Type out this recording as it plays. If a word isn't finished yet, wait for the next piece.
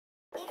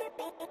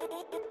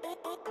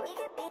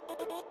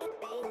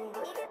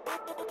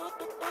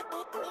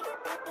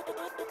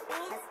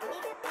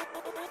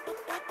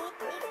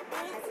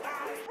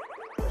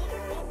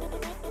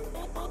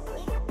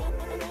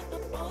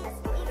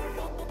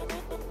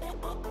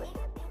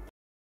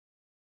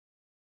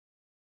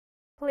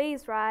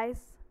Please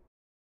rise.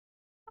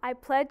 I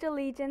pledge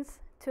allegiance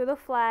to the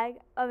flag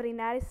of the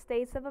United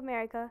States of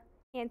America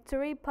and to the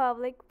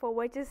republic for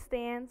which it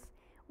stands,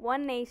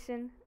 one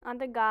nation,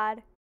 under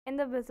God,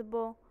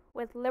 indivisible,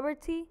 with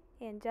liberty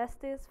and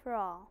justice for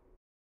all.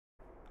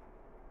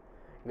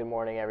 Good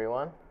morning,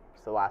 everyone.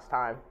 It's the last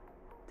time.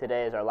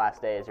 Today is our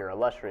last day as your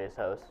illustrious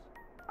host.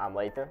 I'm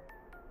Lathan.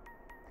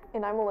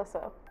 And I'm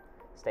Melissa.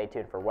 Stay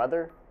tuned for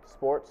weather,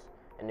 sports,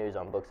 and news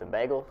on Books and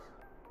Bagels,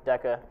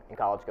 DECA, and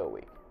College Go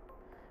Week.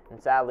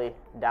 And sadly,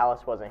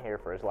 Dallas wasn't here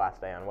for his last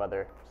day on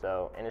weather,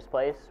 so in his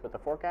place with the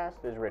forecast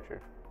is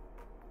Richard.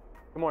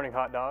 Good morning,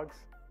 hot dogs.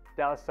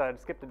 Dallas decided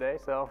to skip today,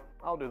 so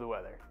I'll do the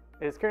weather.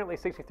 It is currently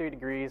 63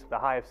 degrees with a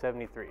high of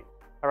 73.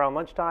 Around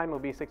lunchtime, it will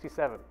be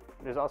 67.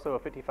 There's also a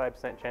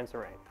 55% chance of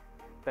rain.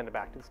 Send it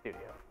back to the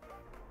studio.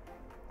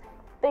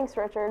 Thanks,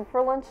 Richard.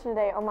 For lunch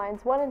today on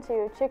lines 1 and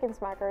 2, chicken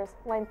smackers.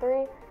 Line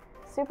 3,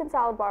 soup and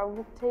salad bar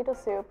with potato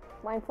soup.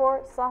 Line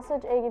 4,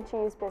 sausage, egg, and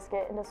cheese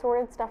biscuit and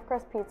assorted stuffed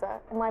crust pizza.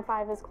 And line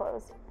 5 is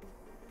closed.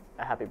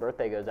 A happy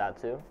birthday goes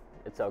out to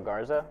Itzel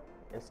Garza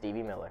and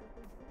Stevie Miller.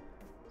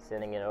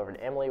 Sending it over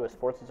to Emily with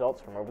sports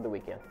results from over the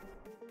weekend.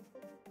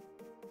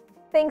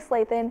 Thanks,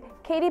 Lathan.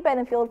 Katie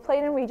Benefield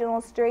played in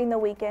regionals during the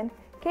weekend.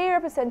 Katie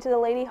represented the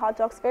Lady Hot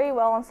Dogs very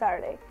well on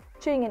Saturday,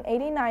 shooting an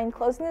 89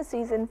 closing the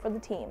season for the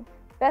team.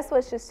 Best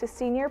wishes to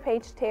senior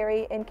Paige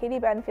Terry and Katie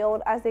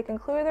Benefield as they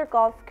conclude their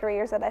golf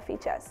careers at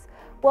FHS.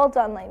 Well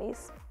done,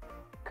 ladies.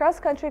 Cross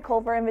Country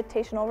Culver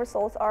Invitational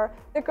results are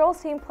the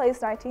girls team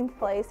placed 19th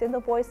place and the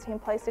boys team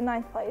placed in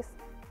 9th place.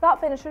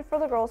 Top finishers for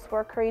the girls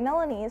were Karina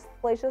Lanise,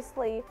 Blasia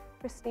Slee,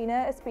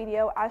 Christina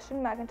Espedio,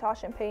 Ashton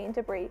McIntosh, and Peyton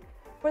Debris.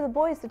 For the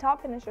boys, the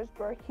top finishers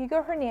were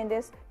Hugo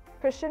Hernandez,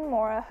 Christian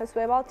Mora,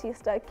 Josue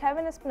Bautista,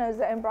 Kevin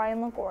Espinoza, and Brian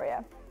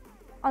Longoria.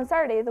 On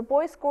Saturday, the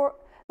boys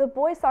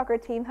soccer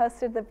team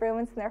hosted the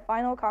Bruins in their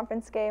final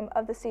conference game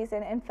of the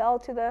season and fell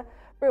to the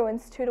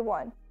Bruins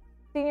 2-1.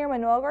 Senior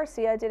Manuel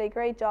Garcia did a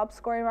great job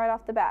scoring right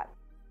off the bat.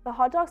 The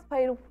Hot Dogs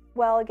played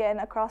well again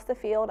across the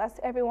field as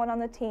everyone on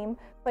the team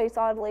played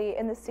solidly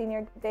in the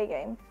senior day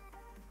game.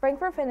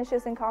 Frankfort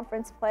finishes in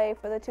conference play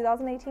for the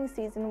 2018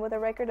 season with a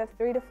record of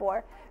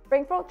 3-4.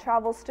 Frankfort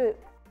travels to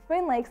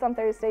Twin Lakes on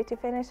Thursday to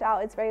finish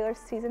out its regular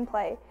season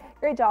play.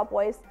 Great job,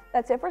 boys.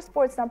 That's it for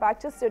sports. Now back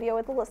to the studio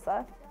with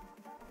Alyssa.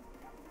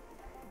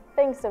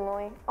 Thanks,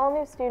 Emily. All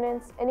new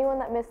students, anyone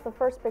that missed the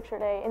first picture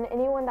day, and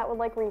anyone that would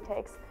like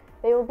retakes,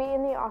 they will be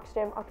in the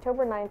Auction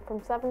October 9th from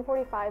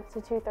 7:45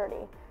 to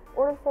 2:30.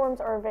 Order forms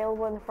are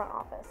available in the front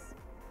office.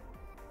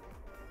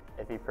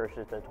 If you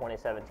purchased the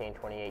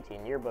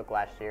 2017-2018 yearbook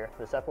last year,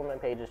 the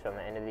supplement pages from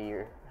the end of the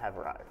year have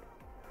arrived.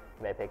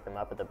 You may pick them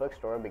up at the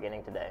bookstore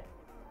beginning today.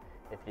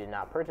 If you did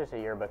not purchase a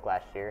yearbook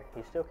last year,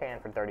 you still can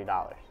for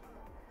 $30.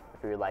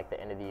 If you would like the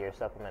end of the year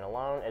supplement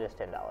alone, it is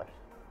 $10.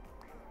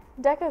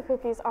 DECA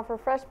Cookies offer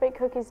fresh baked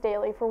cookies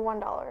daily for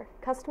 $1.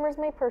 Customers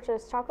may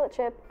purchase chocolate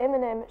chip,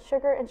 M&M,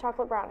 sugar, and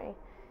chocolate brownie.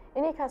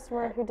 Any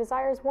customer who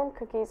desires warm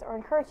cookies are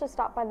encouraged to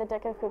stop by the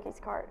DECA Cookies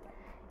cart.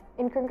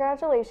 And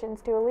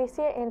congratulations to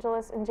Alicia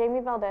Angeles and Jamie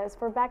Valdez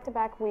for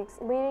back-to-back weeks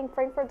leading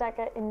Frankfort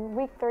DECA in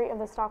Week 3 of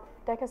the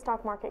DECA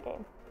Stock Market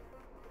game.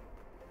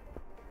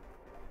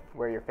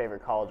 Wear your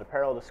favorite college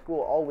apparel to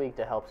school all week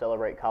to help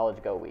celebrate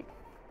College Go Week.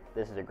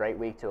 This is a great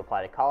week to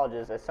apply to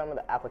colleges as some of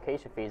the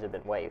application fees have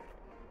been waived.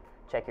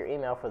 Check your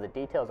email for the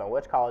details on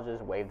which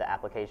colleges waive the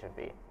application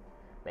fee.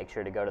 Make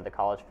sure to go to the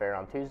college fair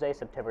on Tuesday,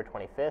 September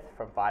 25th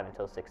from 5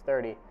 until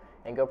 6:30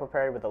 and go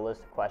prepared with a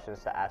list of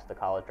questions to ask the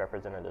college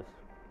representatives.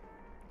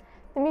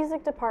 The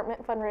music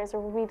department fundraiser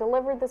will be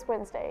delivered this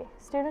Wednesday.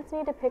 Students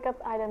need to pick up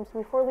items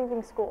before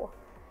leaving school.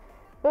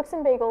 Books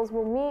and Bagels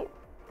will meet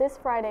this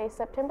Friday,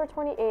 September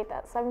 28th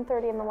at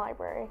 7:30 in the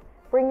library.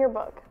 Bring your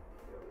book.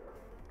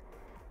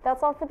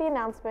 That's all for the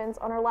announcements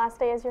on our last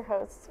day as your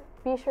hosts.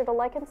 Be sure to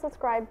like and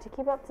subscribe to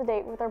keep up to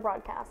date with our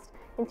broadcast,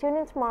 and tune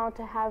in tomorrow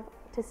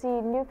to see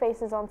new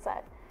faces on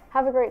set.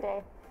 Have a great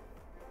day.